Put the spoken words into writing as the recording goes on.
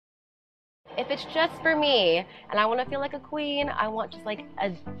If it's just for me and I want to feel like a queen, I want just like a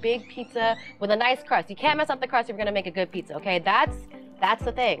big pizza with a nice crust. You can't mess up the crust if you're gonna make a good pizza, okay? That's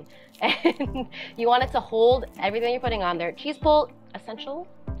the thing. And you want it to hold everything you're putting on there. Cheese pull, essential,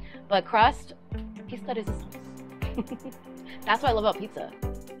 but crust, pizza resistance. That's what I love about pizza.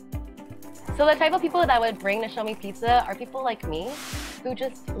 So the type of people that I would bring to show me pizza are people like me who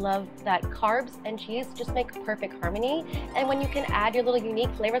just love that carbs and cheese just make perfect harmony. And when you can add your little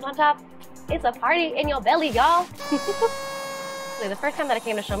unique flavors on top, it's a party in your belly, y'all. The first time that I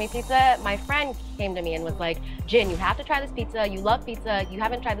came to show me pizza, my friend came to me and was like, Jin, you have to try this pizza. You love pizza. You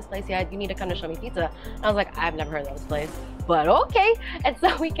haven't tried this place yet. You need to come to show me pizza. And I was like, I've never heard of this place, but okay. And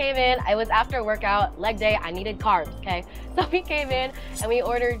so we came in. I was after a workout, leg day. I needed carbs, okay? So we came in and we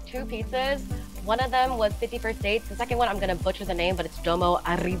ordered 2 pizzas. One of them was 51st Dates. The second one, I'm gonna butcher the name, but it's Domo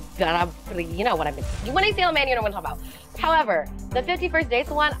Arrigarabri. You know what I mean. When I say the man, you know what I'm talking about. However, the 51st Dates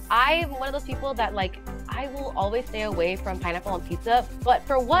one, I'm one of those people that like, I will always stay away from pineapple on pizza, but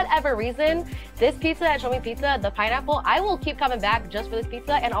for whatever reason, this pizza at Show Me Pizza, the pineapple, I will keep coming back just for this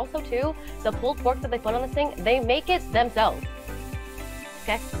pizza. And also too, the pulled pork that they put on this thing, they make it themselves.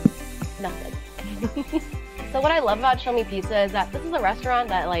 Okay, nothing. So what I love about Show Me Pizza is that this is a restaurant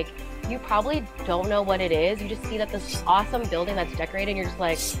that like, you probably don't know what it is. You just see that this awesome building that's decorated, and you're just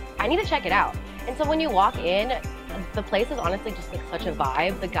like, I need to check it out. And so when you walk in, the place is honestly just like such a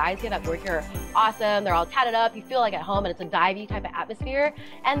vibe. The guys here that work here are awesome. They're all tatted up. You feel like at home, and it's a divey type of atmosphere.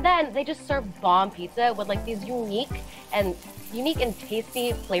 And then they just serve bomb pizza with like these unique and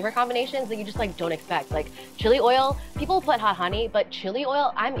tasty flavor combinations that you just like don't expect. Like chili oil, people put hot honey, but chili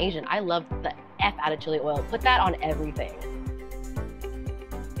oil, I'm Asian. I love the F out of chili oil. Put that on everything.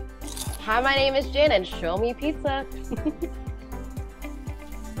 Hi, my name is Jin, and Show Me Pizza.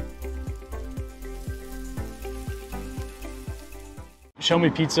 Show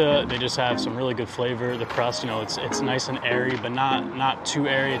Me Pizza, they just have some really good flavor. The crust, you know, it's nice and airy, but not too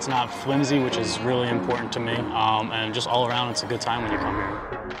airy. It's not flimsy, which is really important to me. And just all around, it's a good time when you come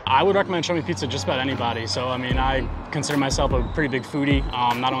here. I would recommend Show Me Pizza just about anybody. So, I mean, I consider myself a pretty big foodie.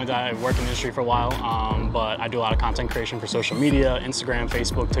 Not only did I work in the industry for a while, but I do a lot of content creation for social media, Instagram,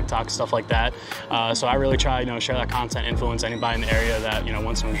 Facebook, TikTok, stuff like that. So I really try, share that content, influence anybody in the area that,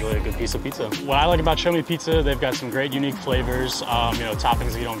 wants to enjoy a good piece of pizza. What I like about Show Me Pizza, they've got some great, unique flavors,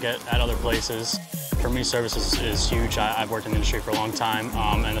 toppings that you don't get at other places. For me, service is huge. I've worked in the industry for a long time,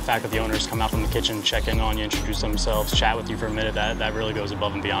 and the fact that the owners come out from the kitchen, check in on you, introduce themselves, chat with you for a minute, that really goes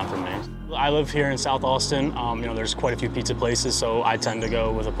above and beyond for me. I live here in South Austin. There's quite a few pizza places, so I tend to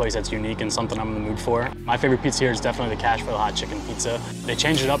go with a place that's unique and something I'm in the mood for. My favorite pizza here is definitely the Cashville Hot Chicken Pizza. They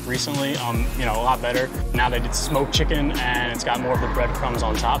changed it up recently, a lot better. Now they did smoked chicken, and it's got more of the breadcrumbs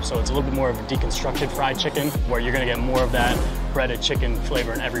on top, so it's a little bit more of a deconstructed fried chicken, where you're gonna get more of that breaded chicken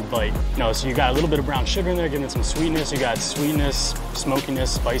flavor in every bite. So you got a little bit of brown sugar in there, giving it some sweetness. You got sweetness,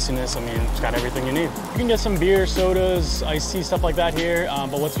 smokiness, spiciness. I mean, it's got everything you need. You can get some beer, sodas, iced tea, stuff like that here.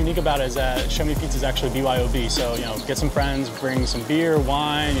 But what's unique about it is that Show Me Pizza is actually BYOB. So, get some friends, bring some beer,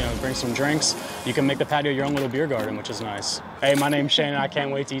 wine, bring some drinks. You can make the patio your own little beer garden, which is nice. Hey, my name's Shane, and I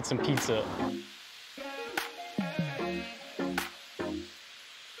can't wait to eat some pizza.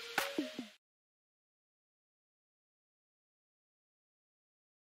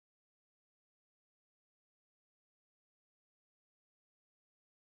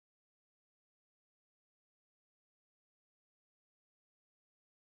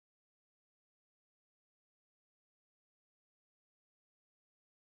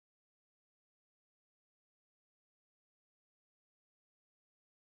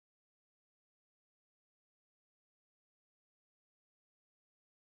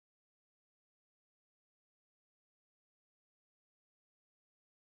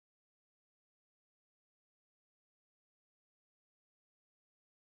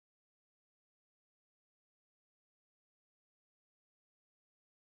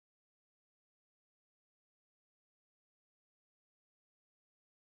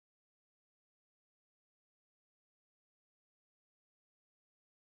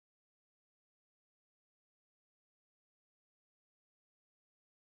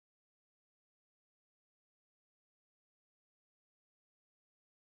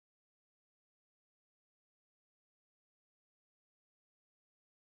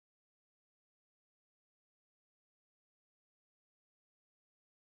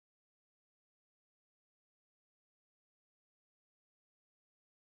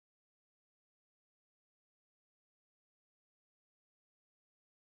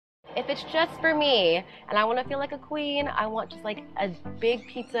 If it's just for me and I want to feel like a queen, I want just like a big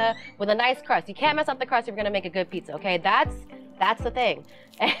pizza with a nice crust. You can't mess up the crust if you're gonna make a good pizza, okay? That's the thing.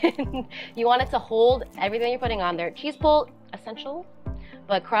 And you want it to hold everything you're putting on there. Cheese pull, essential,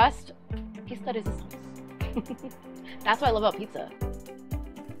 but crust, pizza resistance. That's what I love about pizza.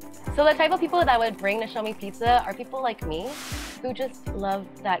 So the type of people that would bring to Show Me Pizza are people like me who just love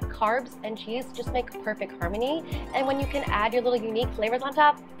that carbs and cheese just make perfect harmony. And when you can add your little unique flavors on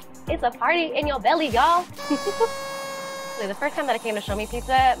top, it's a party in your belly, y'all. The first time that I came to Show Me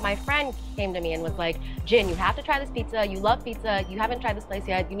Pizza, my friend came to me and was like, Jin, you have to try this pizza. You love pizza. You haven't tried this place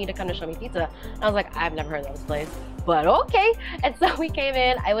yet. You need to come to Show Me Pizza. And I was like, I've never heard of this place, but okay. And so we came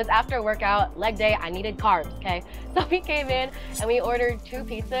in. I was after a workout, leg day. I needed carbs, okay? So we came in and we ordered 2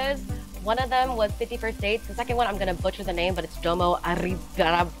 pizzas. One of them was 51st Dates. The second one, I'm gonna butcher the name, but it's Domo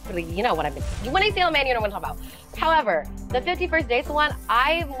Arrigarabri. You know what I mean. When I say a man, you know what I'm talking about. However, the 51st Dates one,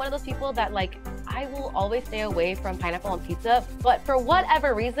 I'm one of those people that like, I will always stay away from pineapple on pizza, but for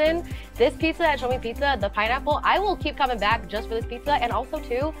whatever reason, this pizza at Show Me Pizza, the pineapple, I will keep coming back just for this pizza. And also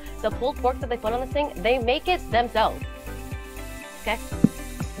too, the pulled pork that they put on this thing, they make it themselves. Okay,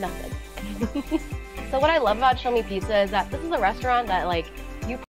 nothing. So what I love about Show Me Pizza is that this is a restaurant that like,